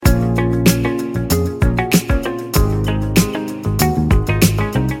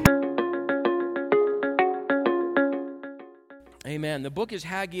Amen. The book is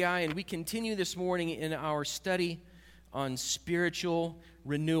Haggai, and we continue this morning in our study on spiritual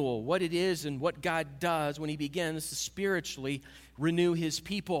renewal, what it is and what God does when he begins to spiritually renew his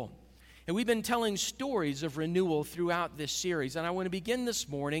people. And we've been telling stories of renewal throughout this series, and I want to begin this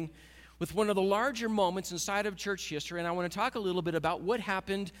morning with one of the larger moments inside of church history, and I want to talk a little bit about what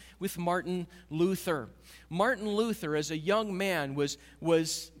happened with Martin Luther. Martin Luther, as a young man, was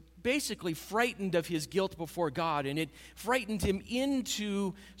basically frightened of his guilt before God, and it frightened him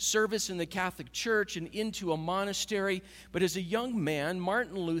into service in the Catholic Church and into a monastery. But as a young man,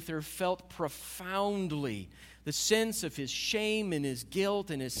 Martin Luther felt profoundly the sense of his shame and his guilt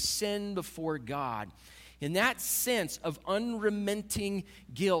and his sin before God. And that sense of unrelenting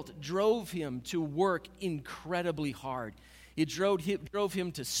guilt drove him to work incredibly hard. It drove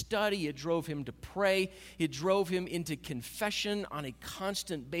him to study. It drove him to pray. It drove him into confession on a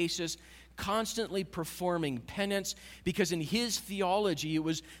constant basis, constantly performing penance, because in his theology, it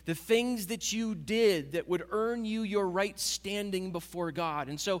was the things that you did that would earn you your right standing before God.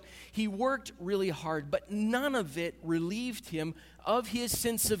 And so he worked really hard, but none of it relieved him of his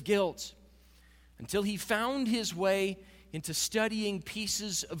sense of guilt until he found his way into studying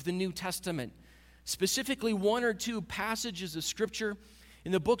pieces of the New Testament. Specifically, one or two passages of Scripture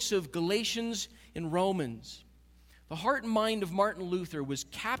in the books of Galatians and Romans. The heart and mind of Martin Luther was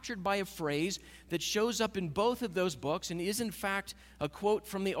captured by a phrase that shows up in both of those books and is, in fact, a quote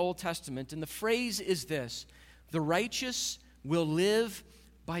from the Old Testament. And the phrase is this: "The righteous will live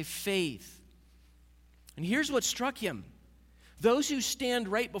by faith." And here's what struck him. Those who stand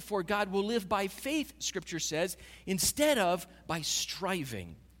right before God will live by faith, Scripture says, instead of by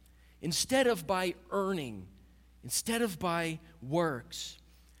striving. Instead of by earning, instead of by works.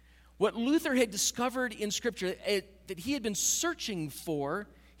 What Luther had discovered in Scripture that he had been searching for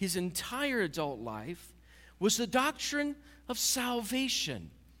his entire adult life was the doctrine of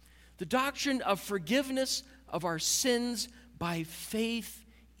salvation, the doctrine of forgiveness of our sins by faith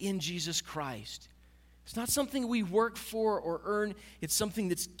in Jesus Christ. It's not something we work for or earn, it's something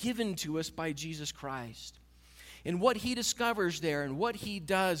that's given to us by Jesus Christ. And what he discovers there and what he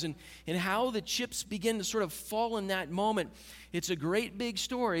does and how the chips begin to sort of fall in that moment. It's a great big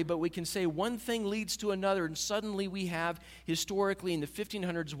story, but we can say one thing leads to another, and suddenly we have, historically in the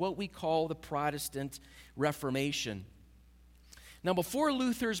 1500s, what we call the Protestant Reformation. Now, before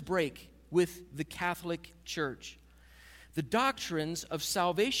Luther's break with the Catholic Church, the doctrines of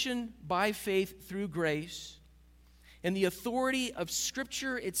salvation by faith through grace and the authority of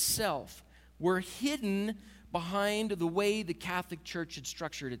Scripture itself were hidden behind the way the Catholic Church had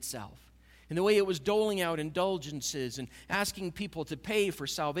structured itself and the way it was doling out indulgences and asking people to pay for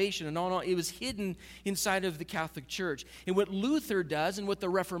salvation and all. It was hidden inside of the Catholic Church. And what Luther does and what the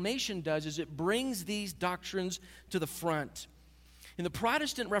Reformation does is it brings these doctrines to the front. And the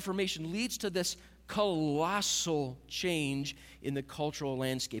Protestant Reformation leads to this colossal change in the cultural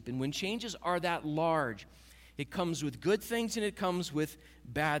landscape. And when changes are that large, it comes with good things and it comes with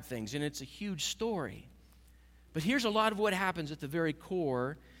bad things. And it's a huge story. But here's a lot of what happens at the very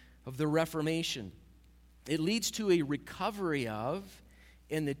core of the Reformation. It leads to a recovery of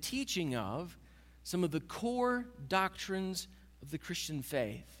and the teaching of some of the core doctrines of the Christian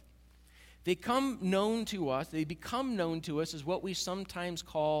faith. They become known to us as what we sometimes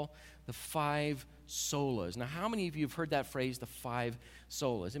call the five solas. Now, how many of you have heard that phrase, the five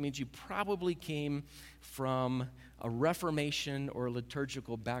solas? It means you probably came from a Reformation or a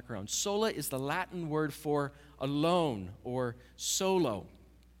liturgical background. Sola is the Latin word for alone or solo.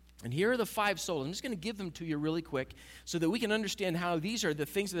 And here are the five solas. I'm just going to give them to you really quick so that we can understand how these are the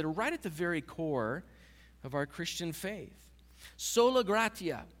things that are right at the very core of our Christian faith. Sola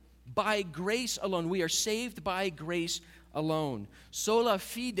gratia, by grace alone. We are saved by grace alone. Sola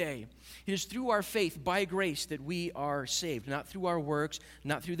fide, it is through our faith, by grace, that we are saved, not through our works,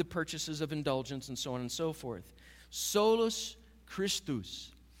 not through the purchases of indulgence, and so on and so forth. Solus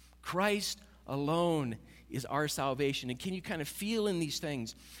Christus, Christ alone is our salvation. And can you kind of feel in these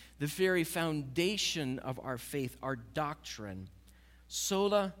things the very foundation of our faith, our doctrine?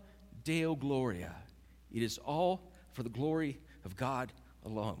 Sola Deo Gloria, it is all for the glory of God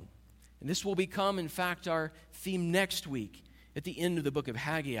alone. And this will become, in fact, our theme next week at the end of the book of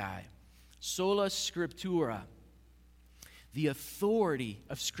Haggai. Sola Scriptura, the authority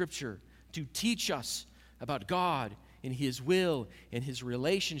of Scripture to teach us about God and His will and His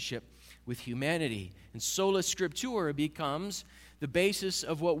relationship with humanity. And Sola Scriptura becomes the basis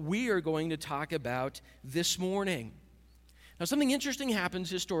of what we are going to talk about this morning. Now, something interesting happens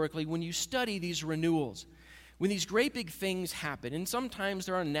historically when you study these renewals. When these great big things happen, and sometimes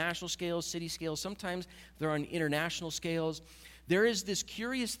they're on national scales, city scales, sometimes they're on international scales, there is this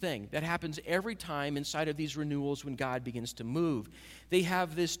curious thing that happens every time inside of these renewals when God begins to move. They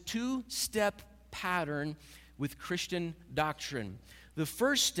have this two-step pattern with Christian doctrine. The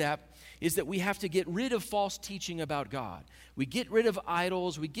first step is that we have to get rid of false teaching about God. We get rid of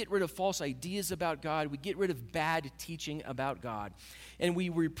idols. We get rid of false ideas about God. We get rid of bad teaching about God. And we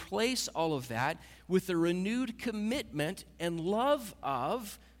replace all of that with a renewed commitment and love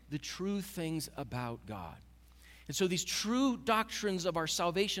of the true things about God. And so these true doctrines of our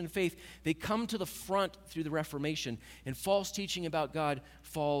salvation faith, they come to the front through the Reformation, and false teaching about God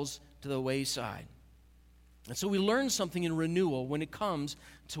falls to the wayside. And so we learn something in renewal when it comes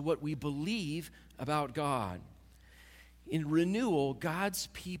to what we believe about God. In renewal, God's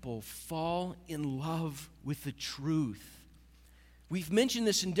people fall in love with the truth. We've mentioned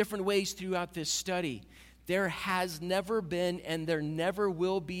this in different ways throughout this study. There has never been and there never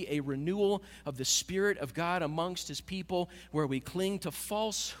will be a renewal of the Spirit of God amongst His people where we cling to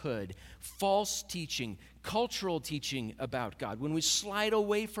falsehood, false teaching, cultural teaching about God. When we slide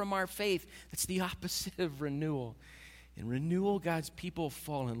away from our faith, that's the opposite of renewal. In renewal, God's people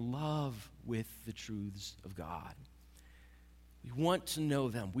fall in love with the truths of God. We want to know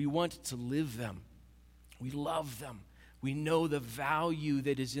them. We want to live them. We love them. We know the value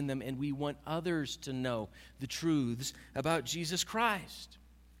that is in them, and we want others to know the truths about Jesus Christ.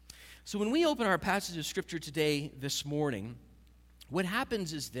 So when we open our passage of Scripture today, this morning, what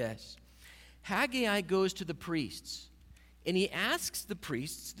happens is this. Haggai goes to the priests, and he asks the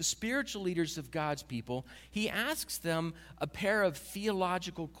priests, the spiritual leaders of God's people, he asks them a pair of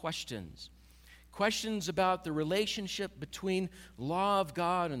theological questions. Questions about the relationship between law of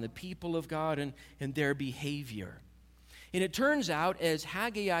God and the people of God and their behavior. And it turns out, as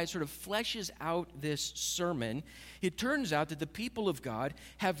Haggai sort of fleshes out this sermon, it turns out that the people of God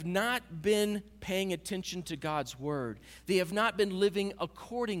have not been paying attention to God's word. They have not been living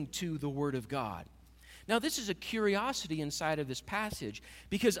according to the word of God. Now, this is a curiosity inside of this passage,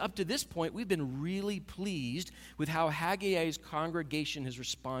 because up to this point, we've been really pleased with how Haggai's congregation has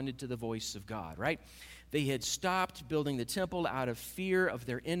responded to the voice of God, right? They had stopped building the temple out of fear of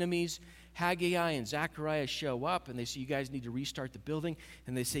their enemies. Haggai and Zechariah show up, and they say, you guys need to restart the building.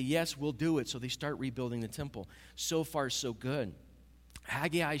 And they say, yes, we'll do it. So they start rebuilding the temple. So far, so good.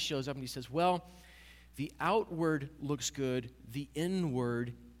 Haggai shows up, and he says, well, the outward looks good. The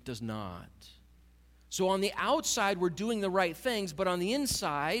inward does not. So on the outside, we're doing the right things, but on the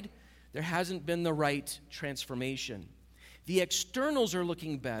inside, there hasn't been the right transformation. The externals are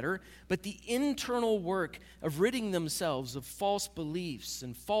looking better, but the internal work of ridding themselves of false beliefs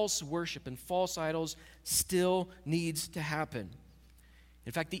and false worship and false idols still needs to happen.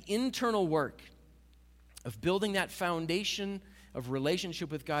 In fact, the internal work of building that foundation of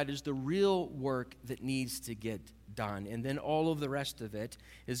relationship with God is the real work that needs to get done. And then all of the rest of it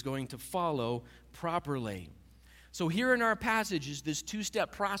is going to follow properly. So here in our passage is this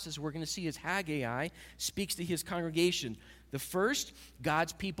two-step process we're going to see as Haggai speaks to his congregation. The first,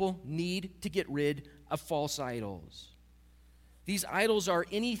 God's people need to get rid of false idols. These idols are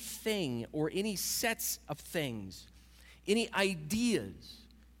anything or any sets of things, any ideas,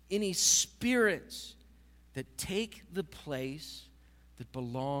 any spirits that take the place that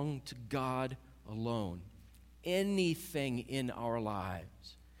belong to God alone. Anything in our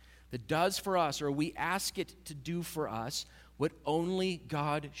lives that does for us, or we ask it to do for us, what only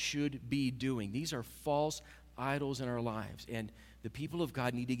God should be doing. These are false idols in our lives, and the people of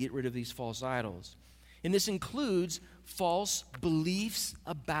God need to get rid of these false idols. And this includes false beliefs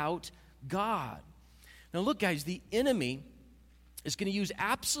about God. Now look, guys, the enemy is going to use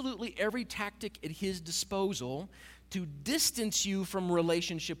absolutely every tactic at his disposal to distance you from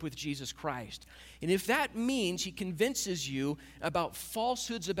relationship with Jesus Christ. And if that means he convinces you about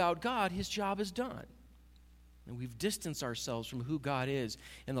falsehoods about God, his job is done. And we've distanced ourselves from who God is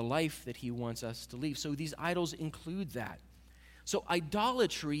and the life that he wants us to live. So these idols include that. So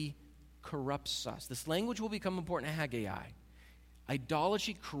idolatry corrupts us. This language will become important to Haggai.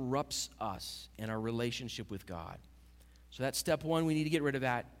 Idolatry corrupts us and our relationship with God. So that's step one. We need to get rid of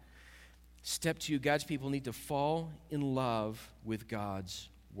that. Step two, God's people need to fall in love with God's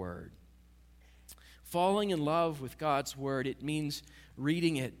word. Falling in love with God's word, it means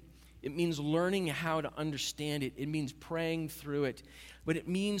reading it. It means learning how to understand it. It means praying through it. But it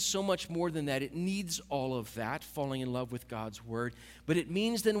means so much more than that. It needs all of that, falling in love with God's word. But it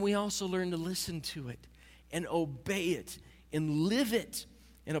means then we also learn to listen to it and obey it and live it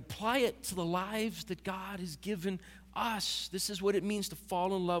and apply it to the lives that God has given us. This is what it means to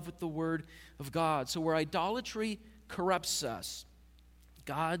fall in love with the word of God. So where idolatry corrupts us,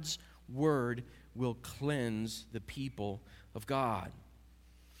 God's word will cleanse the people of God.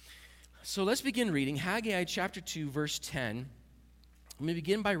 So let's begin reading Haggai chapter 2, verse 10. I'm going to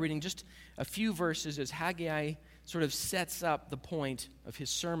begin by reading just a few verses as Haggai sort of sets up the point of his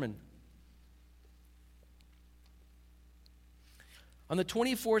sermon. On the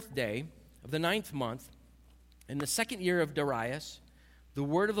 24th day of the 9th month, in the 2nd year of Darius, the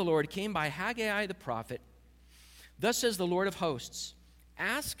word of the Lord came by Haggai the prophet. Thus says the Lord of hosts,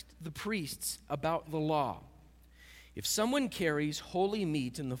 ask the priests about the law. If someone carries holy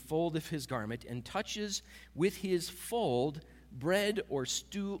meat in the fold of his garment and touches with his fold bread or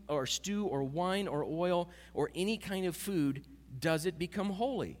stew or wine or oil or any kind of food, does it become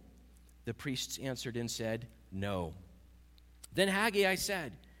holy? The priests answered and said, no. Then Haggai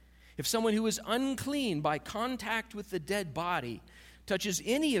said, if someone who is unclean by contact with the dead body touches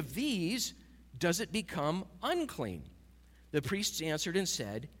any of these, does it become unclean? The priests answered and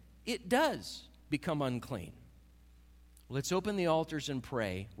said, it does become unclean. Let's open the altars and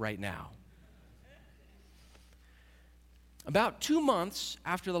pray right now. About 2 months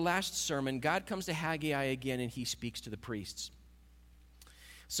after the last sermon, God comes to Haggai again and he speaks to the priests.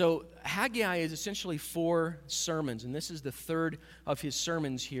 So Haggai is essentially 4 sermons, and this is the third of his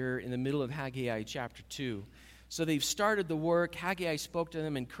sermons here in the middle of Haggai chapter 2. So they've started the work. Haggai spoke to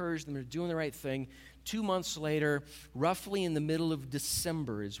them, encouraged them, they're doing the right thing. 2 months later, roughly in the middle of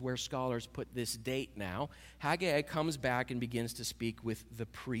December is where scholars put this date now, Haggai comes back and begins to speak with the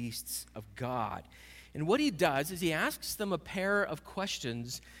priests of God. And what he does is he asks them a pair of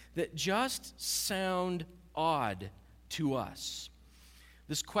questions that just sound odd to us.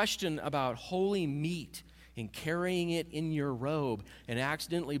 This question about holy meat and carrying it in your robe and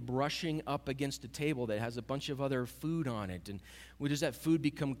accidentally brushing up against a table that has a bunch of other food on it. And does that food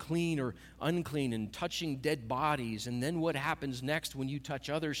become clean or unclean, and touching dead bodies? And then what happens next when you touch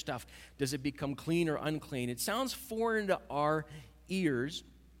other stuff? Does it become clean or unclean? It sounds foreign to our ears,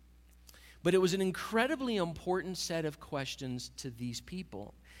 but it was an incredibly important set of questions to these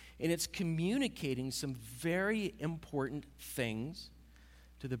people. And it's communicating some very important things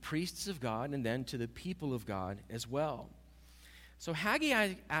to the priests of God and then to the people of God as well. So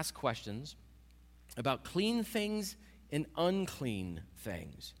Haggai asks questions about clean things and unclean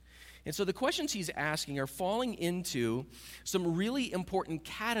things. And so the questions he's asking are falling into some really important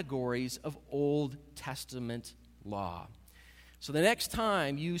categories of Old Testament law. So the next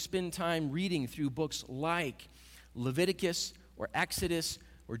time you spend time reading through books like Leviticus or Exodus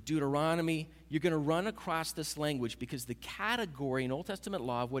or Deuteronomy, you're going to run across this language because the category in Old Testament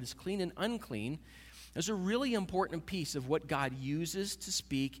law of what is clean and unclean is a really important piece of what God uses to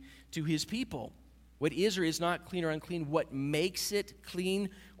speak to his people. What is or is not clean or unclean, what makes it clean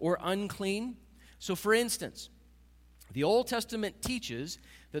or unclean. So for instance, the Old Testament teaches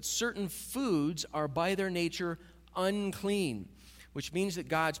that certain foods are by their nature unclean, which means that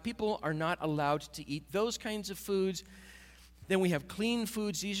God's people are not allowed to eat those kinds of foods. Then we have clean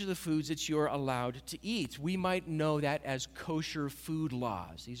foods. These are the foods that you're allowed to eat. We might know that as kosher food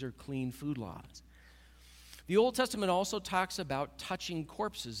laws. These are clean food laws. The Old Testament also talks about touching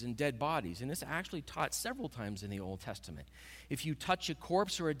corpses and dead bodies, and it's actually taught several times in the Old Testament. If you touch a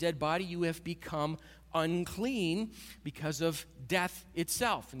corpse or a dead body, you have become unclean because of death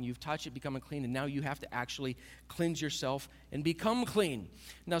itself, and you've touched it, become unclean, and now you have to actually cleanse yourself and become clean.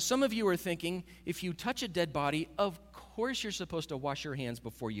 Now, some of you are thinking, if you touch a dead body, of course you're supposed to wash your hands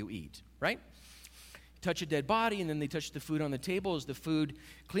before you eat, right? Touch a dead body, and then they touch the food on the table. Is the food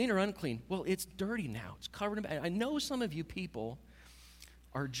clean or unclean? Well, it's dirty now. It's covered in... I know some of you people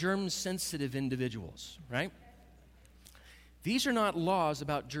are germ-sensitive individuals, right? These are not laws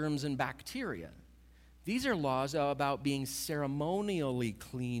about germs and bacteria. These are laws about being ceremonially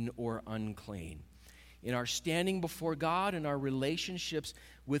clean or unclean. In our standing before God and our relationships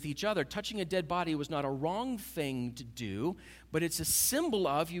with each other, touching a dead body was not a wrong thing to do, but it's a symbol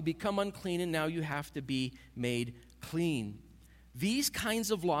of you become unclean and now you have to be made clean. These kinds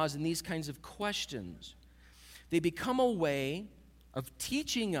of laws and these kinds of questions, they become a way of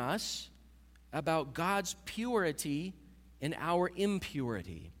teaching us about God's purity and our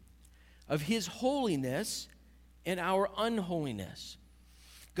impurity, of his holiness and our unholiness.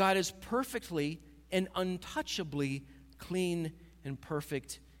 God is perfectly and untouchably clean and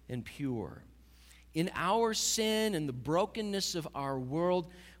perfect and pure. In our sin and the brokenness of our world,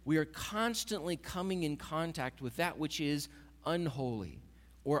 we are constantly coming in contact with that which is unholy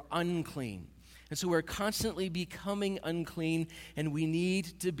or unclean. And so we're constantly becoming unclean, and we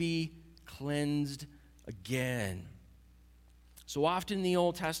need to be cleansed again. So often in the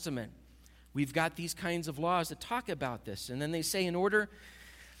Old Testament, we've got these kinds of laws that talk about this. And then they say in order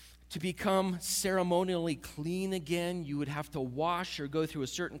To become ceremonially clean again, you would have to wash or go through a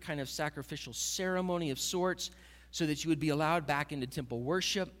certain kind of sacrificial ceremony of sorts so that you would be allowed back into temple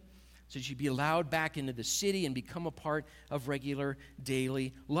worship, so that you'd be allowed back into the city and become a part of regular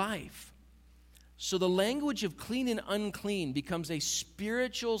daily life. So the language of clean and unclean becomes a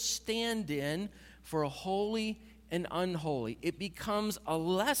spiritual stand-in for a holy and unholy. It becomes a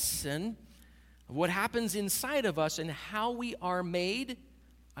lesson of what happens inside of us and how we are made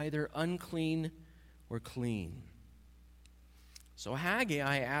either unclean or clean. So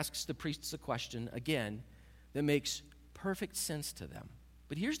Haggai asks the priests a question, again, that makes perfect sense to them.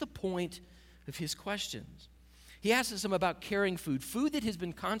 But here's the point of his questions. He asks them about carrying food that has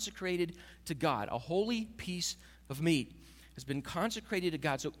been consecrated to God, a holy piece of meat has been consecrated to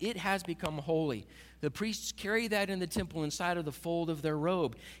God, so it has become holy. The priests carry that in the temple inside of the fold of their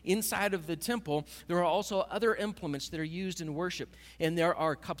robe. Inside of the temple, there are also other implements that are used in worship. And there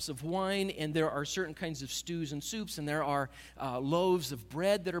are cups of wine, and there are certain kinds of stews and soups, and there are loaves of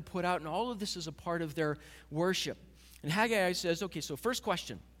bread that are put out, and all of this is a part of their worship. And Haggai says, okay, so first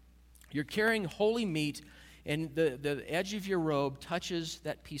question. You're carrying holy meat, and the edge of your robe touches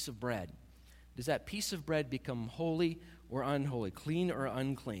that piece of bread. Does that piece of bread become holy or unholy, clean or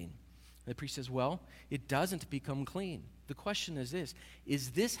unclean? And the priest says, well, it doesn't become clean. The question is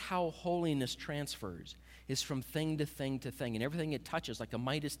this how holiness transfers? Is from thing to thing to thing, and everything it touches, like a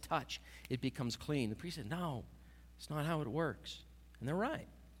Midas touch, it becomes clean. The priest said, no, it's not how it works. And they're right.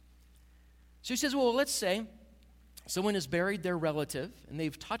 So he says, well, let's say someone has buried their relative, and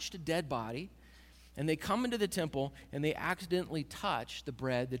they've touched a dead body, and they come into the temple, and they accidentally touch the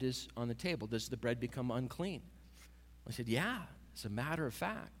bread that is on the table. Does the bread become unclean? I said, yeah, as a matter of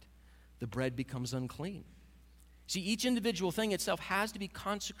fact, the bread becomes unclean. See, each individual thing itself has to be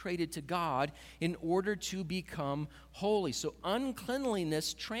consecrated to God in order to become holy. So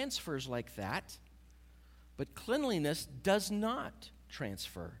uncleanliness transfers like that, but cleanliness does not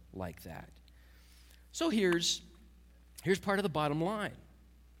transfer like that. So here's part of the bottom line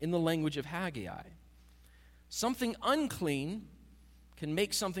in the language of Haggai. Something unclean can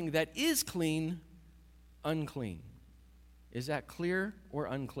make something that is clean unclean. Is that clear or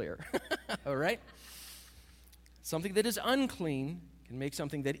unclear? All right? Something that is unclean can make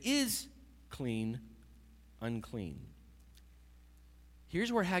something that is clean unclean.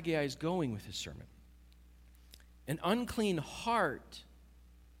 Here's where Haggai is going with his sermon. An unclean heart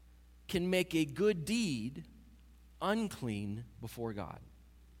can make a good deed unclean before God.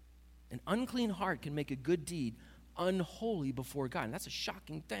 An unclean heart can make a good deed unholy before God. And that's a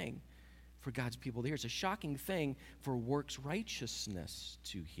shocking thing for God's people to hear. It's a shocking thing for works righteousness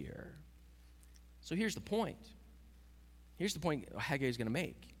to hear. So here's the point. Here's the point Haggai is going to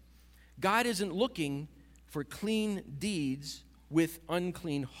make. God isn't looking for clean deeds with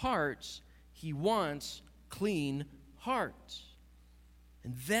unclean hearts. He wants clean hearts.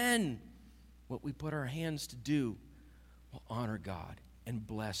 And then what we put our hands to do will honor God and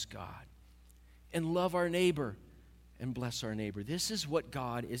bless God and love our neighbor and bless our neighbor. This is what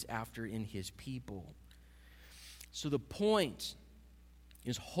God is after in his people. So the point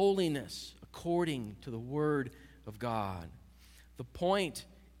is holiness according to the word of God. The point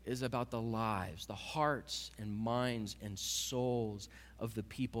is about the lives, the hearts and minds and souls of the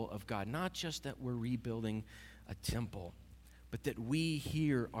people of God. Not just that we're rebuilding a temple, but that we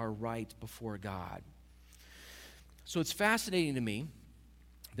here are right before God. So it's fascinating to me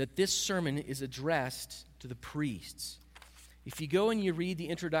that this sermon is addressed to the priests. If you go and you read the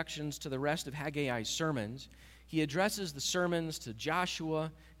introductions to the rest of Haggai's sermons, he addresses the sermons to Joshua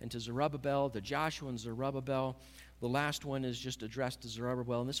and to Zerubbabel, to Joshua and Zerubbabel. The last one is just addressed to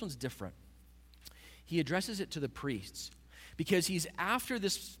Zerubbabel, and this one's different. He addresses it to the priests because he's after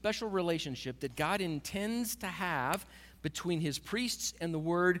this special relationship that God intends to have between his priests and the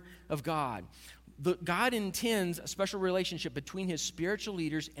Word of God. God intends a special relationship between his spiritual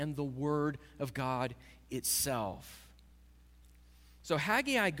leaders and the Word of God itself. So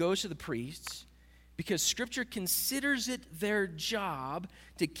Haggai goes to the priests because Scripture considers it their job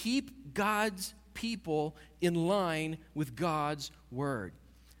to keep God's people in line with God's Word.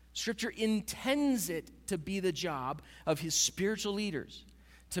 Scripture intends it to be the job of his spiritual leaders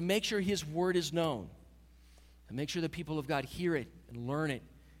to make sure his Word is known, to make sure the people of God hear it and learn it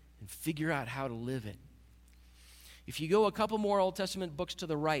and figure out how to live it. If you go a couple more Old Testament books to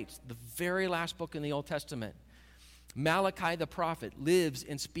the right, the very last book in the Old Testament, Malachi the prophet lives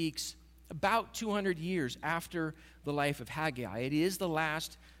and speaks about 200 years after the life of Haggai. It is the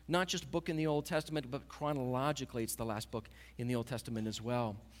last, not just book in the Old Testament, but chronologically it's the last book in the Old Testament as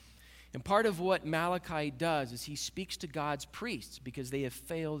well. And part of what Malachi does is he speaks to God's priests because they have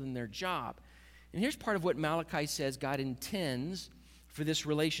failed in their job. And here's part of what Malachi says God intends for this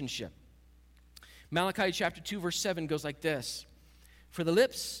relationship. Malachi chapter 2, verse 7 goes like this. For the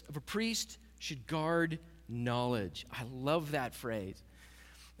lips of a priest should guard knowledge. I love that phrase.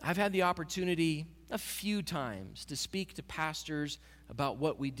 I've had the opportunity a few times to speak to pastors about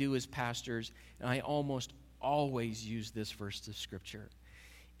what we do as pastors, and I almost always use this verse of Scripture.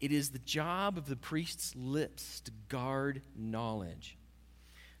 It is the job of the priest's lips to guard knowledge.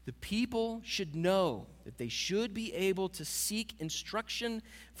 The people should know that they should be able to seek instruction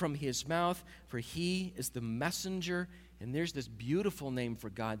from his mouth, for he is the messenger. And there's this beautiful name for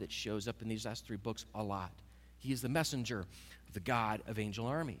God that shows up in these last 3 books a lot. He is the messenger of the God of angel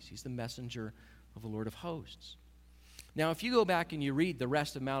armies. He's the messenger of the Lord of hosts. Now, if you go back and you read the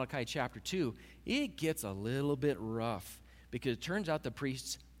rest of Malachi chapter 2, it gets a little bit rough because it turns out the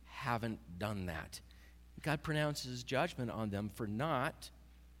priests haven't done that. God pronounces judgment on them for not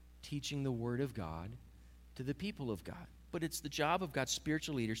teaching the word of God to the people of God. But it's the job of God's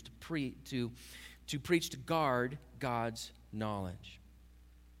spiritual leaders to preach, to guard God's knowledge.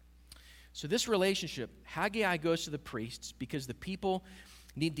 So this relationship, Haggai goes to the priests because the people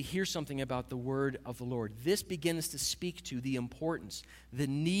need to hear something about the word of the Lord. This begins to speak to the importance, the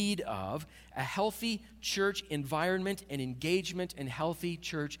need of a healthy church environment and engagement and healthy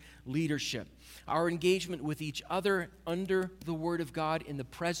church leadership. Our engagement with each other under the word of God in the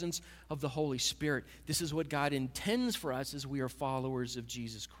presence of the Holy Spirit. This is what God intends for us as we are followers of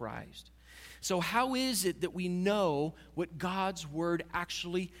Jesus Christ. So how is it that we know what God's word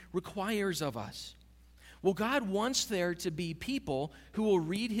actually requires of us? Well, God wants there to be people who will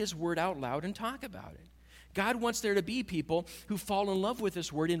read his word out loud and talk about it. God wants there to be people who fall in love with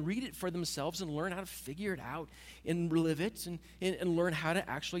this word and read it for themselves and learn how to figure it out and live it and learn how to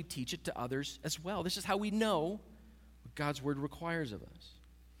actually teach it to others as well. This is how we know what God's word requires of us.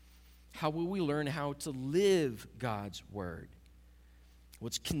 How will we learn how to live God's word?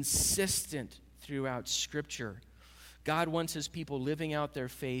 What's consistent throughout Scripture? God wants his people living out their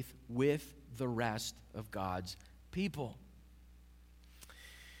faith with the rest of God's people.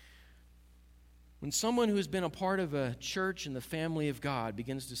 When someone who's been a part of a church in the family of God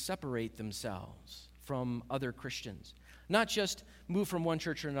begins to separate themselves from other Christians, not just move from one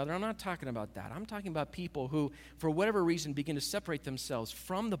church or another, I'm not talking about that. I'm talking about people who, for whatever reason, begin to separate themselves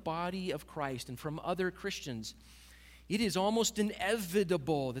from the body of Christ and from other Christians. It is almost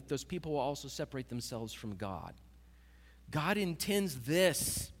inevitable that those people will also separate themselves from God. God intends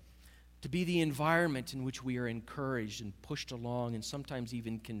this to be the environment in which we are encouraged and pushed along and sometimes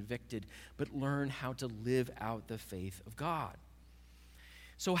even convicted, but learn how to live out the faith of God.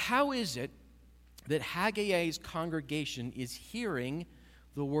 So how is it that Haggai's congregation is hearing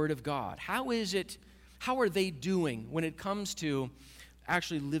the word of God? How are they doing when it comes to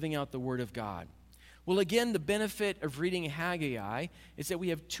actually living out the word of God? Well, again, the benefit of reading Haggai is that we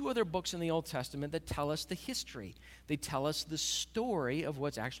have 2 other books in the Old Testament that tell us the history. They tell us the story of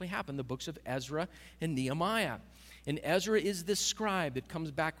what's actually happened, the books of Ezra and Nehemiah. And Ezra is this scribe that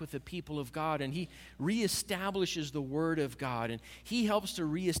comes back with the people of God, and he reestablishes the word of God, and he helps to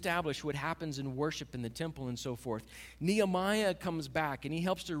reestablish what happens in worship in the temple and so forth. Nehemiah comes back, and he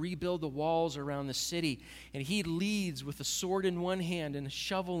helps to rebuild the walls around the city, and he leads with a sword in one hand and a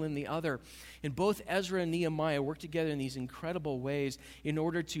shovel in the other. And both Ezra and Nehemiah work together in these incredible ways in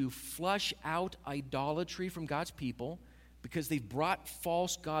order to flush out idolatry from God's people because they've brought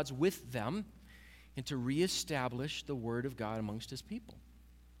false gods with them, and to reestablish the word of God amongst his people.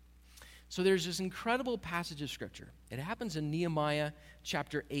 So there's this incredible passage of Scripture. It happens in Nehemiah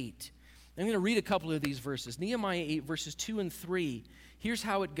chapter 8. I'm going to read a couple of these verses. Nehemiah 8, verses 2 and 3. Here's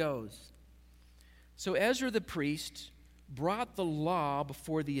how it goes. So Ezra the priest brought the law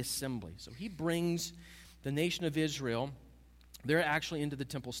before the assembly. So he brings the nation of Israel, they're actually into the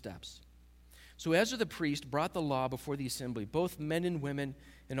temple steps. So Ezra the priest brought the law before the assembly, both men and women,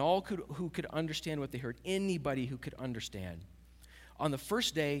 and all who could understand what they heard, anybody who could understand, on the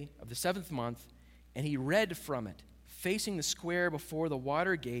first day of the 7th month, and he read from it, facing the square before the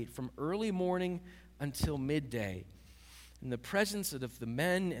water gate from early morning until midday, in the presence of the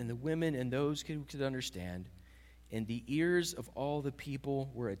men and the women and those who could understand, and the ears of all the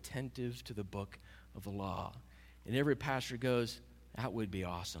people were attentive to the book of the law. And every pastor goes, that would be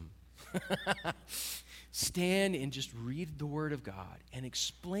awesome. Stand and just read the word of God and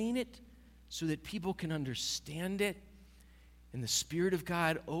explain it so that people can understand it. And the Spirit of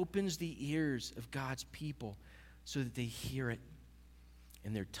God opens the ears of God's people so that they hear it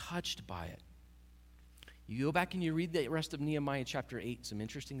and they're touched by it. You go back and you read the rest of Nehemiah chapter 8, some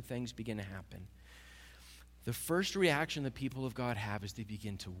interesting things begin to happen. The first reaction the people of God have is they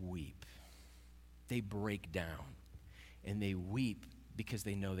begin to weep. They break down, and they weep because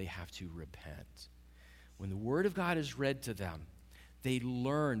they know they have to repent. When the word of God is read to them, they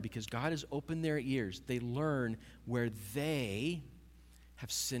learn, because God has opened their ears, they learn where they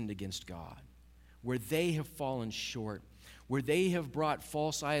have sinned against God, where they have fallen short, where they have brought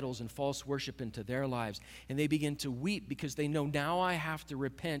false idols and false worship into their lives. And they begin to weep because they know, now I have to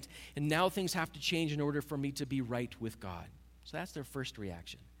repent, and now things have to change in order for me to be right with God. So that's their first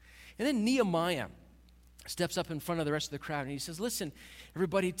reaction. And then Nehemiah steps up in front of the rest of the crowd, and he says, listen,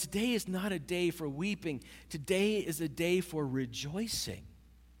 everybody, today is not a day for weeping. Today is a day for rejoicing.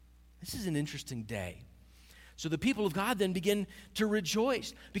 This is an interesting day. So the people of God then begin to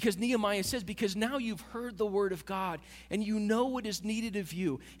rejoice, because Nehemiah says, because now you've heard the word of God and you know what is needed of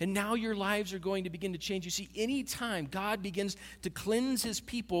you, and now your lives are going to begin to change. You see, anytime God begins to cleanse his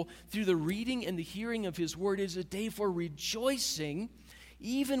people through the reading and the hearing of his word, is a day for rejoicing,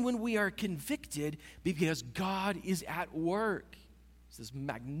 even when we are convicted, because God is at work. It's this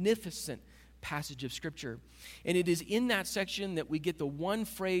magnificent passage of Scripture. And it is in that section that we get the one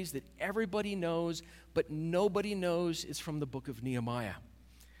phrase that everybody knows, but nobody knows is from the book of Nehemiah.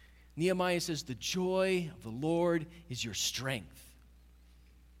 Nehemiah says, the joy of the Lord is your strength.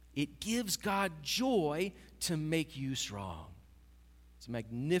 It gives God joy to make you strong. It's a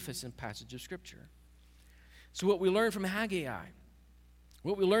magnificent passage of Scripture. So what we learn from Haggai,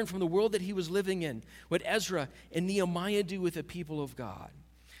 what we learn from the world that he was living in, what Ezra and Nehemiah do with the people of God,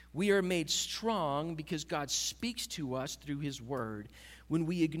 we are made strong because God speaks to us through his word. When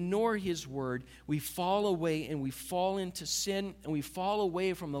we ignore his word, we fall away and we fall into sin, and we fall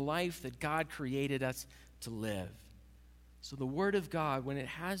away from the life that God created us to live. So the word of God, when it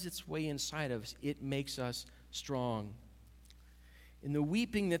has its way inside of us, it makes us strong. And the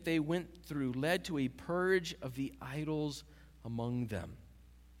weeping that they went through led to a purge of the idols among them.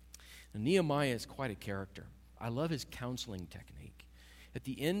 Now, Nehemiah is quite a character. I love his counseling technique. At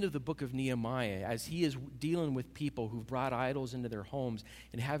the end of the book of Nehemiah, as he is dealing with people who've brought idols into their homes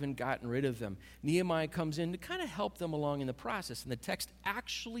and haven't gotten rid of them, Nehemiah comes in to kind of help them along in the process. And the text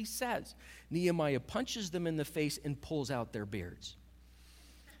actually says Nehemiah punches them in the face and pulls out their beards.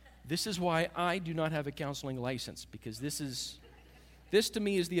 This is why I do not have a counseling license, because this to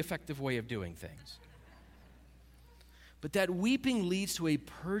me is the effective way of doing things. But that weeping leads to a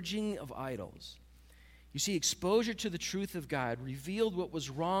purging of idols. You see, exposure to the truth of God revealed what was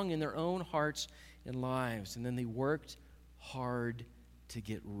wrong in their own hearts and lives, and then they worked hard to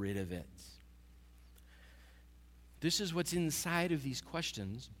get rid of it. This is what's inside of these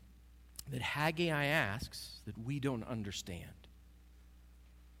questions that Haggai asks that we don't understand.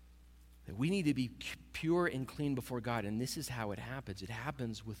 That we need to be pure and clean before God, and this is how it happens. It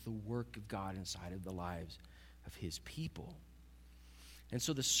happens with the work of God inside of the lives of his people. And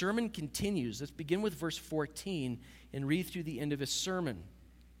so the sermon continues. Let's begin with verse 14 and read through the end of his sermon.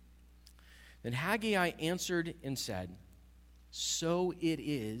 Then Haggai answered and said, so it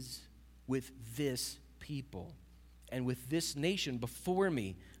is with this people and with this nation before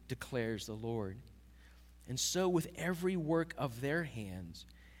me, declares the Lord. And so with every work of their hands,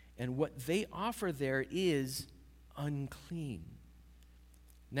 and what they offer there is unclean.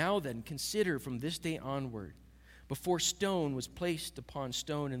 Now then, consider from this day onward, before stone was placed upon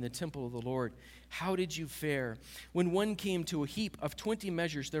stone in the temple of the Lord, how did you fare? When one came to a heap of 20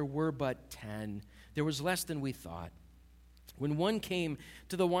 measures, there were but 10. There was less than we thought. When one came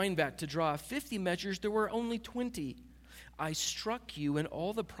to the wine vat to draw 50 measures, there were only 20. I struck you and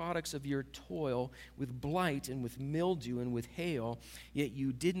all the products of your toil with blight and with mildew and with hail, yet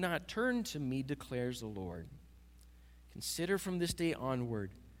you did not turn to me, declares the Lord. Consider from this day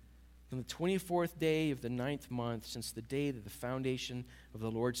onward, from the 24th day of the 9th month, since the day that the foundation of the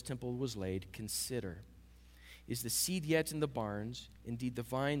Lord's temple was laid, consider. Is the seed yet in the barns? Indeed, the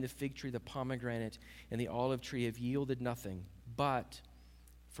vine, the fig tree, the pomegranate, and the olive tree have yielded nothing. But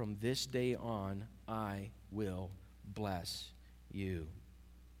from this day on, I will bless you.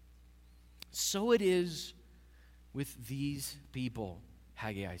 So it is with these people,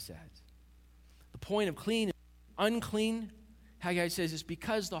 Haggai says. The point of clean and unclean, Haggai says, is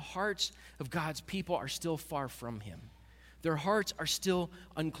because the hearts of God's people are still far from him. Their hearts are still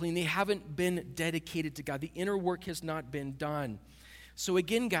unclean. They haven't been dedicated to God. The inner work has not been done. So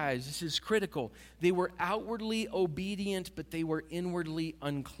again, guys, this is critical. They were outwardly obedient, but they were inwardly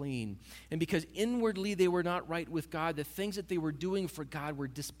unclean. And because inwardly they were not right with God, the things that they were doing for God were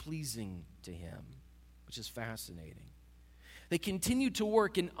displeasing to him, which is fascinating. They continued to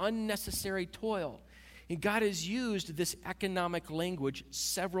work in unnecessary toil. And God has used this economic language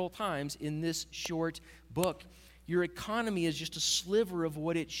several times in this short book. Your economy is just a sliver of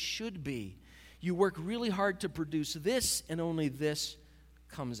what it should be. You work really hard to produce this, and only this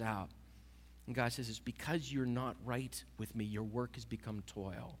comes out. And God says, it's because you're not right with me. Your work has become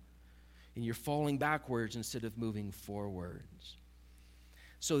toil. And you're falling backwards instead of moving forwards.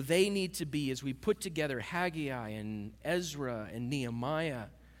 So they need to be, as we put together Haggai and Ezra and Nehemiah,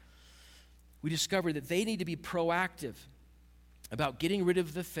 we discover that they need to be proactive about getting rid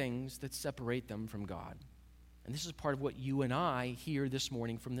of the things that separate them from God. And this is part of what you and I hear this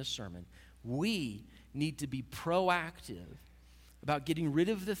morning from this sermon. We need to be proactive about getting rid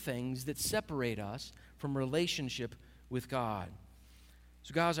of the things that separate us from relationship with God.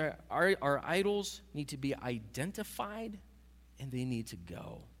 So guys, our idols need to be identified, and they need to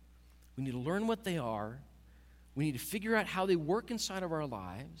go. We need to learn what they are. We need to figure out how they work inside of our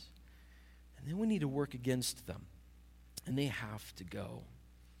lives. And then we need to work against them. And they have to go.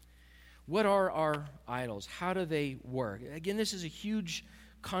 What are our idols? How do they work? Again, this is a huge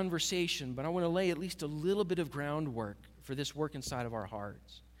conversation, but I want to lay at least a little bit of groundwork for this work inside of our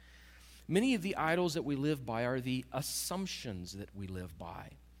hearts. Many of the idols that we live by are the assumptions that we live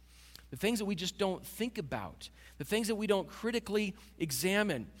by. The things that we just don't think about. The things that we don't critically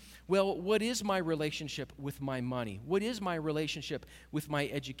examine. Well, what is my relationship with my money? What is my relationship with my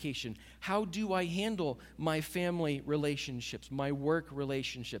education? How do I handle my family relationships, my work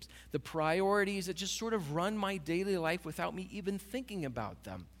relationships? The priorities that just sort of run my daily life without me even thinking about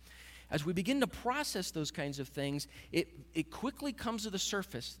them. As we begin to process those kinds of things, it quickly comes to the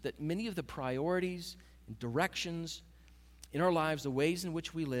surface that many of the priorities and directions in our lives, the ways in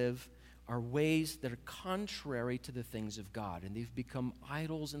which we live, are ways that are contrary to the things of God, and they've become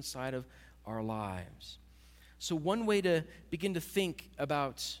idols inside of our lives. So one way to begin to think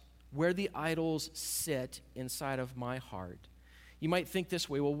about where the idols sit inside of my heart, you might think this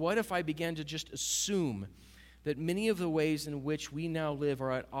way, well, what if I began to just assume that many of the ways in which we now live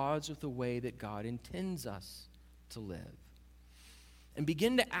are at odds with the way that God intends us to live? And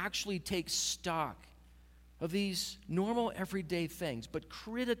begin to actually take stock of these normal everyday things, but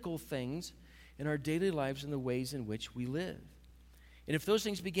critical things in our daily lives and the ways in which we live. And if those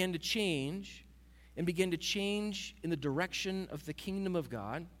things begin to change, and begin to change in the direction of the kingdom of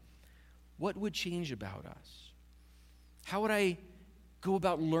God, what would change about us? How would I go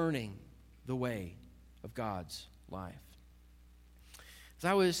about learning the way of God's life? As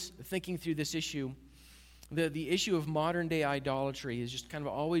I was thinking through this issue, the issue of modern day idolatry is just kind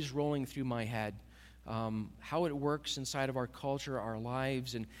of always rolling through my head. How it works inside of our culture, our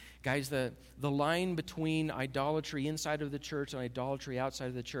lives. And guys, the line between idolatry inside of the church and idolatry outside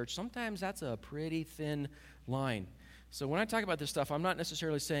of the church, sometimes that's a pretty thin line. So when I talk about this stuff, I'm not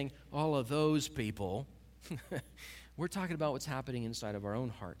necessarily saying all of those people. We're talking about what's happening inside of our own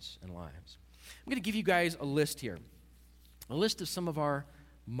hearts and lives. I'm going to give you guys a list here. A list of some of our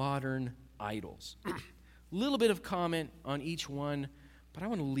modern idols. A little bit of comment on each one, but I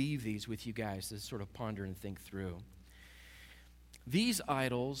want to leave these with you guys to sort of ponder and think through. These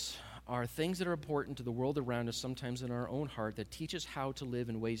idols are things that are important to the world around us, sometimes in our own heart, that teach us how to live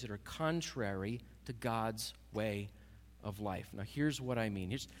in ways that are contrary to God's way of life. Now, here's what I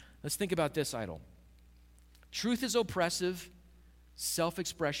mean. Let's think about this idol. Truth is oppressive.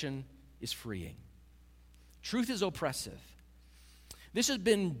 Self-expression is freeing. Truth is oppressive. This has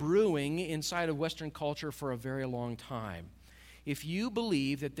been brewing inside of Western culture for a very long time. If you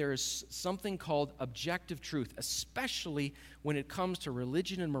believe that there is something called objective truth, especially when it comes to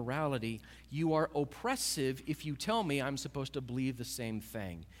religion and morality, you are oppressive if you tell me I'm supposed to believe the same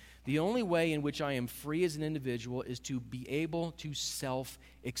thing. The only way in which I am free as an individual is to be able to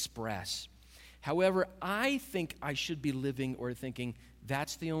self-express. However, I think I should be living or thinking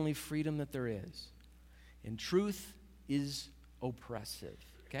that's the only freedom that there is. And truth is oppressive,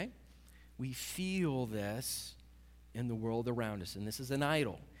 okay? We feel this in the world around us, and this is an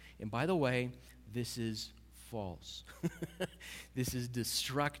idol. And by the way, this is false. This is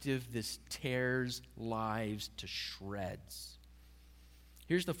destructive. This tears lives to shreds.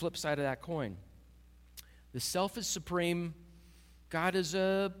 Here's the flip side of that coin. The self is supreme. God is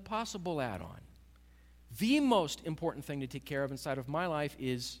a possible add-on. The most important thing to take care of inside of my life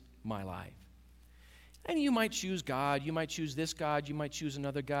is my life. And you might choose God, you might choose this God, you might choose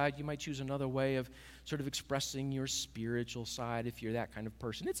another God, you might choose another way of sort of expressing your spiritual side if you're that kind of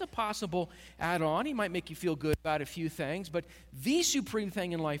person. It's a possible add-on. He might make you feel good about a few things, but the supreme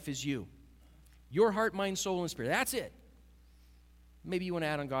thing in life is you. Your heart, mind, soul, and spirit. That's it. Maybe you want to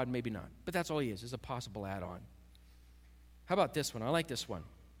add on God, maybe not. But that's all he is a possible add-on. How about this one? I like this one.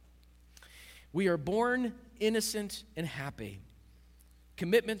 We are born innocent and happy.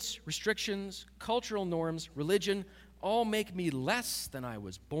 Commitments, restrictions, cultural norms, religion all make me less than I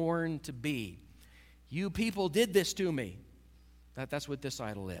was born to be. You people did this to me. That's what this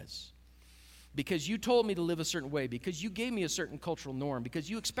idol is. Because you told me to live a certain way, because you gave me a certain cultural norm, because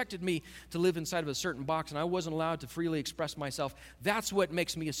you expected me to live inside of a certain box and I wasn't allowed to freely express myself, that's what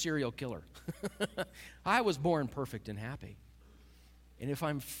makes me a serial killer. I was born perfect and happy. And if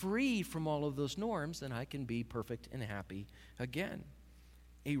I'm free from all of those norms, then I can be perfect and happy again.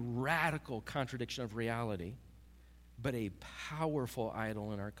 A radical contradiction of reality, but a powerful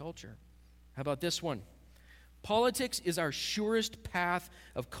idol in our culture. How about this one? Politics is our surest path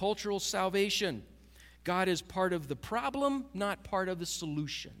of cultural salvation. God is part of the problem, not part of the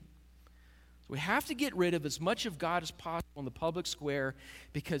solution. So we have to get rid of as much of God as possible in the public square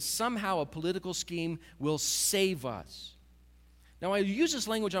because somehow a political scheme will save us. Now, I use this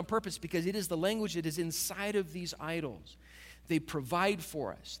language on purpose because it is the language that is inside of these idols. They provide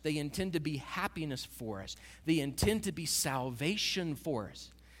for us. They intend to be happiness for us. They intend to be salvation for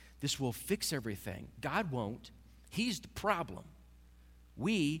us. This will fix everything. God won't. He's the problem.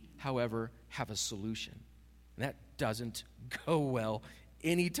 We, however, have a solution. And that doesn't go well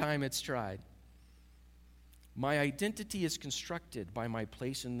anytime it's tried. My identity is constructed by my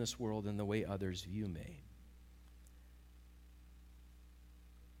place in this world and the way others view me.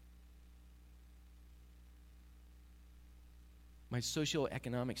 My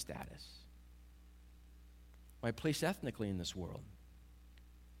socioeconomic status, my place ethnically in this world.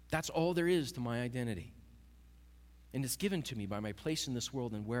 That's all there is to my identity. And it's given to me by my place in this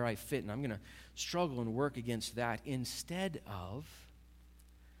world and where I fit. And I'm going to struggle and work against that instead of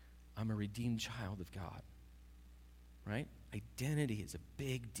I'm a redeemed child of God. Right? Identity is a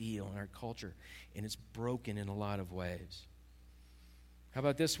big deal in our culture, and it's broken in a lot of ways. How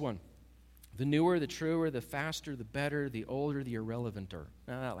about this one? The newer, the truer, the faster, the better, the older, the irrelevanter.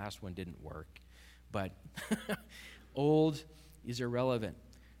 Now, that last one didn't work, but old is irrelevant.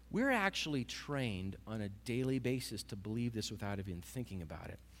 We're actually trained on a daily basis to believe this without even thinking about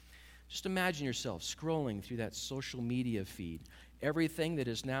it. Just imagine yourself scrolling through that social media feed. Everything that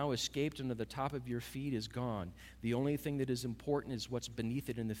has now escaped into the top of your feed is gone. The only thing that is important is what's beneath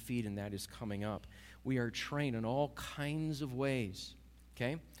it in the feed, and that is coming up. We are trained in all kinds of ways,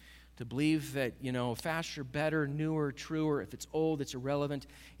 okay, to believe that, faster, better, newer, truer. If it's old, it's irrelevant,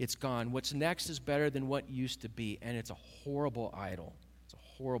 it's gone. What's next is better than what used to be, and it's a horrible idol. It's a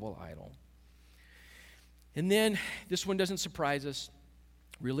horrible idol. And then, this one doesn't surprise us.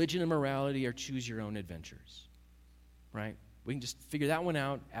 Religion and morality are choose your own adventures, right? We can just figure that one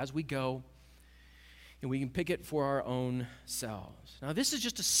out as we go, and we can pick it for our own selves. Now, this is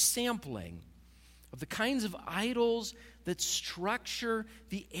just a sampling of the kinds of idols that structure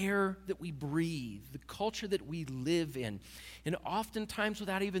the air that we breathe, the culture that we live in. And oftentimes,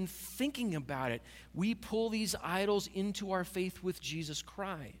 without even thinking about it, we pull these idols into our faith with Jesus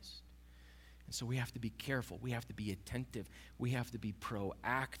Christ. And so we have to be careful. We have to be attentive. We have to be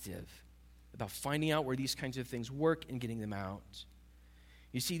proactive about finding out where these kinds of things work and getting them out.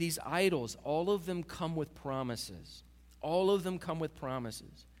 You see, these idols, all of them come with promises. All of them come with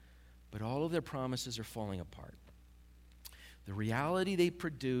promises. But all of their promises are falling apart. The reality they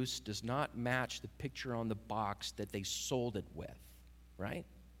produce does not match the picture on the box that they sold it with, right?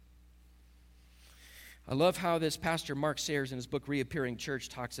 I love how this pastor Mark Sayers in his book Reappearing Church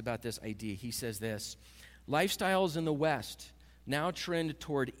talks about this idea. He says this: lifestyles in the West now trend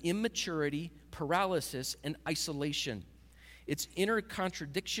toward immaturity, paralysis, and isolation. Its inner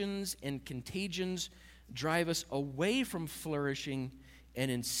contradictions and contagions drive us away from flourishing and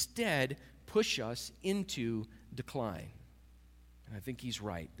instead push us into decline. And I think he's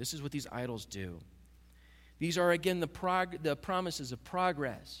right. This is what these idols do. These are, again, the promises of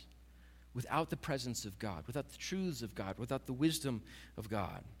progress without the presence of God, without the truths of God, without the wisdom of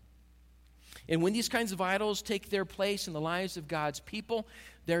God. And when these kinds of idols take their place in the lives of God's people,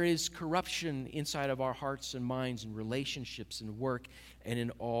 there is corruption inside of our hearts and minds and relationships and work and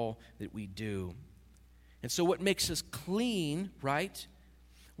in all that we do. And so what makes us clean, right?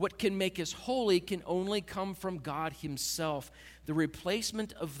 What can make us holy can only come from God Himself. The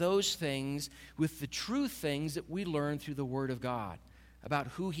replacement of those things with the true things that we learn through the Word of God about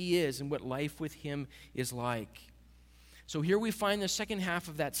who He is and what life with Him is like. So here we find the second half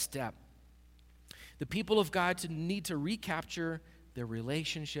of that step. The people of God need to recapture their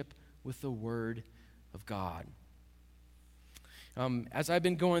relationship with the Word of God. As I've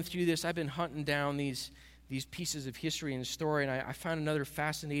been going through this, I've been hunting down these pieces of history and story, and I found another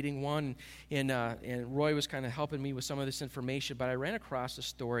fascinating one, and Roy was kind of helping me with some of this information, but I ran across a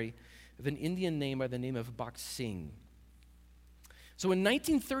story of an Indian name by the name of Bhakt Singh. So in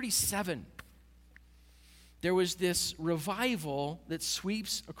 1937, there was this revival that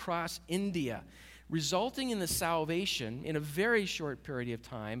sweeps across India, resulting in the salvation in a very short period of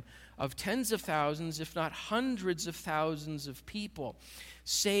time of tens of thousands, if not hundreds of thousands of people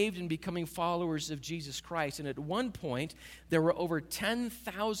saved and becoming followers of Jesus Christ. And at one point, there were over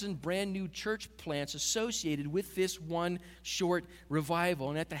 10,000 brand new church plants associated with this one short revival.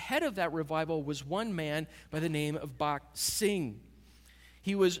 And at the head of that revival was one man by the name of Bhakt Singh.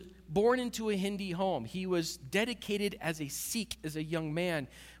 He was born into a Hindi home. He was dedicated as a Sikh as a young man.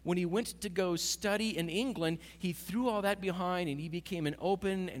 When he went to go study in England, he threw all that behind and he became an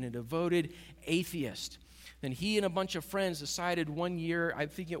open and a devoted atheist. Then he and a bunch of friends decided one year, I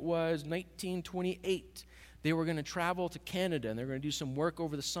think it was 1928, they were going to travel to Canada and they were going to do some work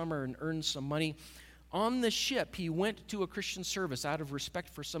over the summer and earn some money. On the ship, he went to a Christian service out of respect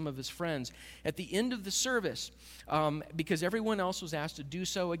for some of his friends. At the end of the service, because everyone else was asked to do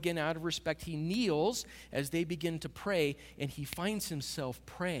so, again, out of respect, he kneels as they begin to pray, and he finds himself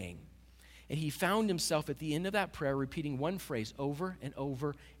praying. And he found himself at the end of that prayer repeating one phrase over and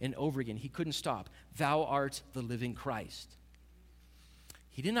over and over again. He couldn't stop. Thou art the living Christ.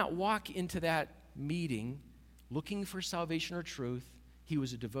 He did not walk into that meeting looking for salvation or truth. He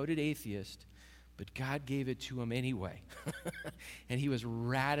was a devoted atheist. But God gave it to him anyway. And he was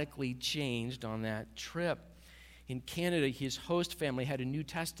radically changed on that trip. In Canada, his host family had a New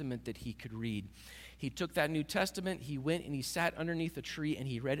Testament that he could read. He took that New Testament, he went and he sat underneath a tree and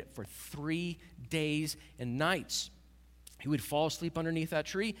he read it for 3 days and nights. He would fall asleep underneath that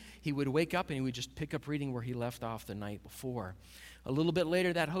tree. He would wake up and he would just pick up reading where he left off the night before. A little bit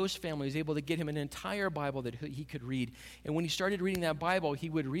later, that host family was able to get him an entire Bible that he could read. And when he started reading that Bible, he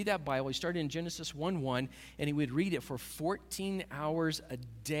would read that Bible. He started in Genesis 1:1, and he would read it for 14 hours a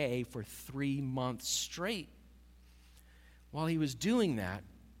day for 3 months straight. While he was doing that,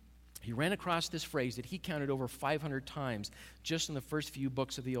 he ran across this phrase that he counted over 500 times just in the first few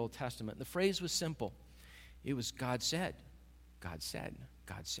books of the Old Testament. The phrase was simple. It was God said, God said,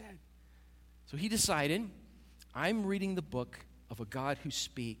 God said. So he decided, I'm reading the book of a God who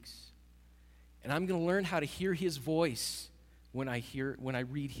speaks, and I'm going to learn how to hear his voice when I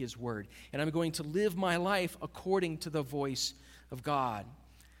read his word, and I'm going to live my life according to the voice of God.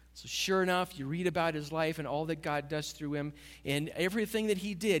 So sure enough, you read about his life and all that God does through him, and everything that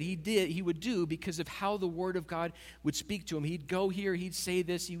he would do because of how the word of God would speak to him. He'd go here, he'd say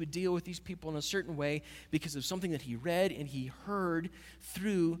this, he would deal with these people in a certain way because of something that he read and he heard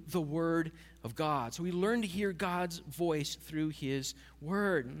through the word of God. So he learned to hear God's voice through his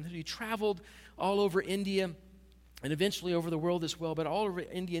word. And he traveled all over India and eventually over the world as well, but all over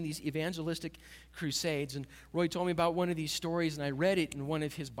India in these evangelistic crusades. And Roy told me about one of these stories, and I read it in one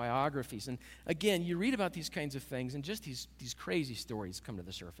of his biographies. And again, you read about these kinds of things, and just these crazy stories come to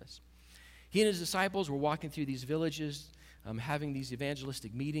the surface. He and his disciples were walking through these villages, having these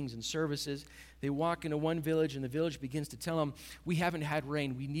evangelistic meetings and services. They walk into one village, and the village begins to tell them, we haven't had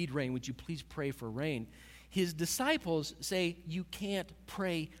rain. We need rain. Would you please pray for rain? His disciples say, you can't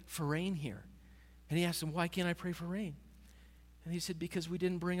pray for rain here. And he asked them, why can't I pray for rain? And he said, because we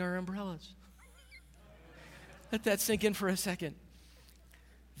didn't bring our umbrellas. Let that sink in for a second.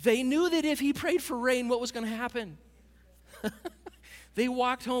 They knew that if he prayed for rain, what was going to happen? They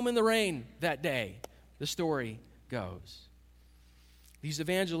walked home in the rain that day, the story goes. These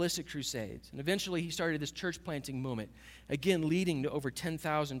evangelistic crusades. And eventually he started this church planting movement, again leading to over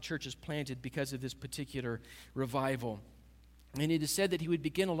 10,000 churches planted because of this particular revival. And it is said that he would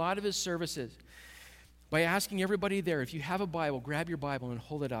begin a lot of his services by asking everybody there, if you have a Bible, grab your Bible and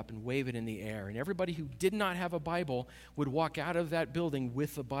hold it up and wave it in the air. And everybody who did not have a Bible would walk out of that building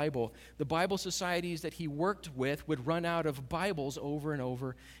with the Bible. The Bible societies that he worked with would run out of Bibles over and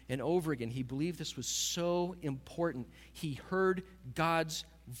over and over again. He believed this was so important. He heard God's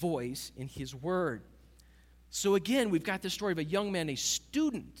voice in his word. So again, we've got this story of a young man, a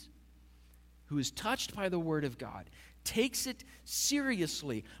student, who is touched by the word of God, takes it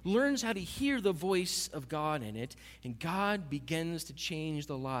seriously, learns how to hear the voice of God in it, and God begins to change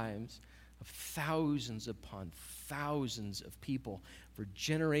the lives of thousands upon thousands of people for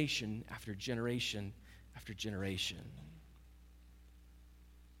generation after generation after generation.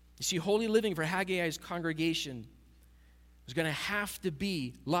 You see, holy living for Haggai's congregation was going to have to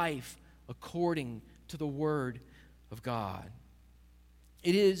be life according to the Word of God.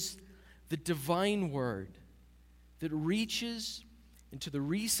 It is the divine Word that reaches into the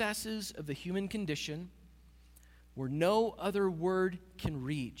recesses of the human condition where no other word can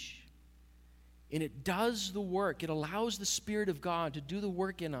reach. And it does the work. It allows the Spirit of God to do the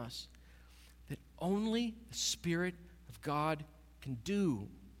work in us that only the Spirit of God can do.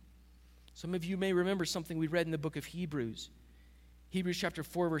 Some of you may remember something we read in the book of Hebrews. Hebrews chapter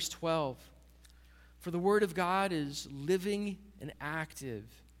 4, verse 12. For the word of God is living and active,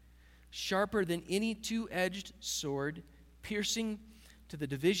 sharper than any two-edged sword, piercing to the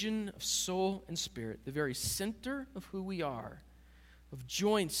division of soul and spirit, the very center of who we are, of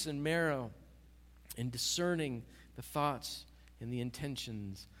joints and marrow, and discerning the thoughts and the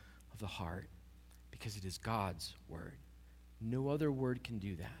intentions of the heart, because it is God's word. No other word can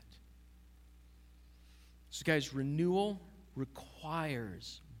do that. So guys, renewal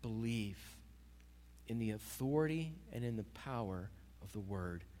requires belief in the authority and in the power of the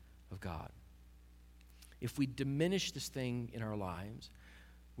Word of God. If we diminish this thing in our lives,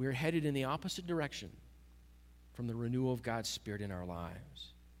 we're headed in the opposite direction from the renewal of God's Spirit in our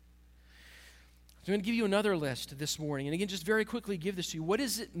lives. So I'm going to give you another list this morning. And again, just very quickly give this to you. What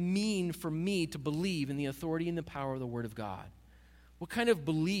does it mean for me to believe in the authority and the power of the Word of God? What kind of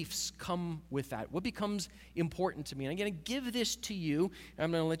beliefs come with that? What becomes important to me? And I'm going to give this to you, and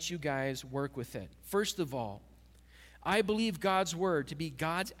I'm going to let you guys work with it. First of all, I believe God's Word to be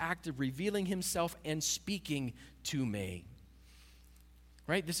God's act of revealing Himself and speaking to me.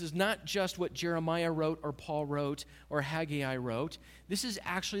 Right? This is not just what Jeremiah wrote or Paul wrote or Haggai wrote. This is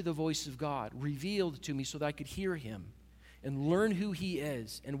actually the voice of God revealed to me so that I could hear Him and learn who He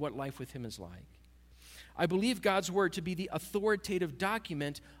is and what life with Him is like. I believe God's Word to be the authoritative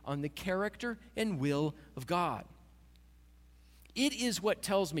document on the character and will of God. It is what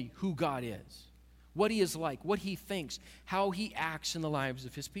tells me who God is, what He is like, what He thinks, how He acts in the lives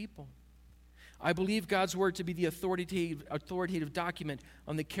of His people. I believe God's Word to be the authoritative document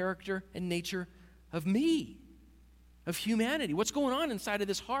on the character and nature of me, of humanity. What's going on inside of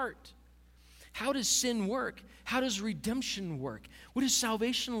this heart? How does sin work? How does redemption work? What does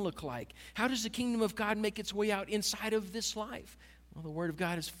salvation look like? How does the kingdom of God make its way out inside of this life? Well, the Word of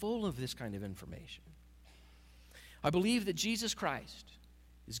God is full of this kind of information. I believe that Jesus Christ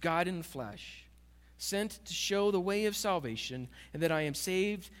is God in the flesh, sent to show the way of salvation, and that I am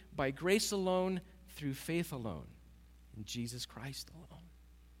saved by grace alone, through faith alone, in Jesus Christ alone.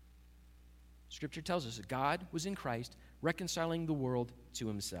 Scripture tells us that God was in Christ, reconciling the world to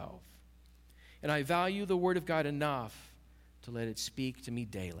Himself. And I value the Word of God enough to let it speak to me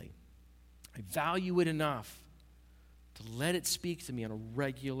daily. I value it enough to let it speak to me on a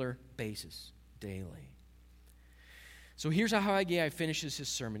regular basis, daily. So here's how Haggai finishes his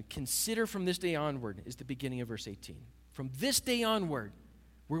sermon. Consider from this day onward is the beginning of verse 18. From this day onward,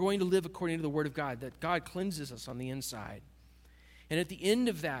 we're going to live according to the Word of God, that God cleanses us on the inside. And at the end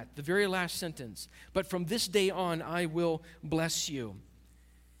of that, the very last sentence, but from this day on, I will bless you.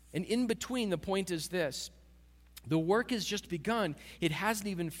 And in between, the point is this. The work has just begun. It hasn't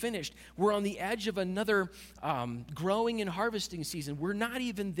even finished. We're on the edge of another growing and harvesting season. We're not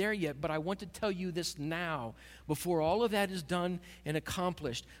even there yet, but I want to tell you this now, before all of that is done and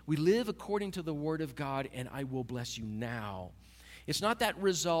accomplished. We live according to the Word of God, and I will bless you now. It's not that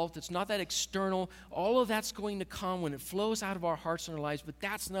result. It's not that external. All of that's going to come when it flows out of our hearts and our lives, but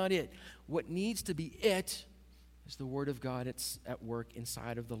that's not it. What needs to be it is the Word of God. It's at work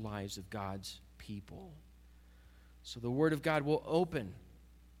inside of the lives of God's people. So the Word of God will open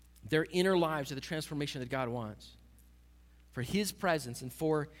their inner lives to the transformation that God wants for His presence and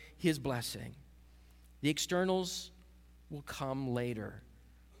for His blessing. The externals will come later.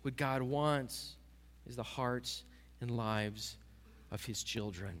 What God wants is the hearts and lives of His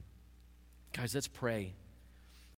children. Guys, let's pray.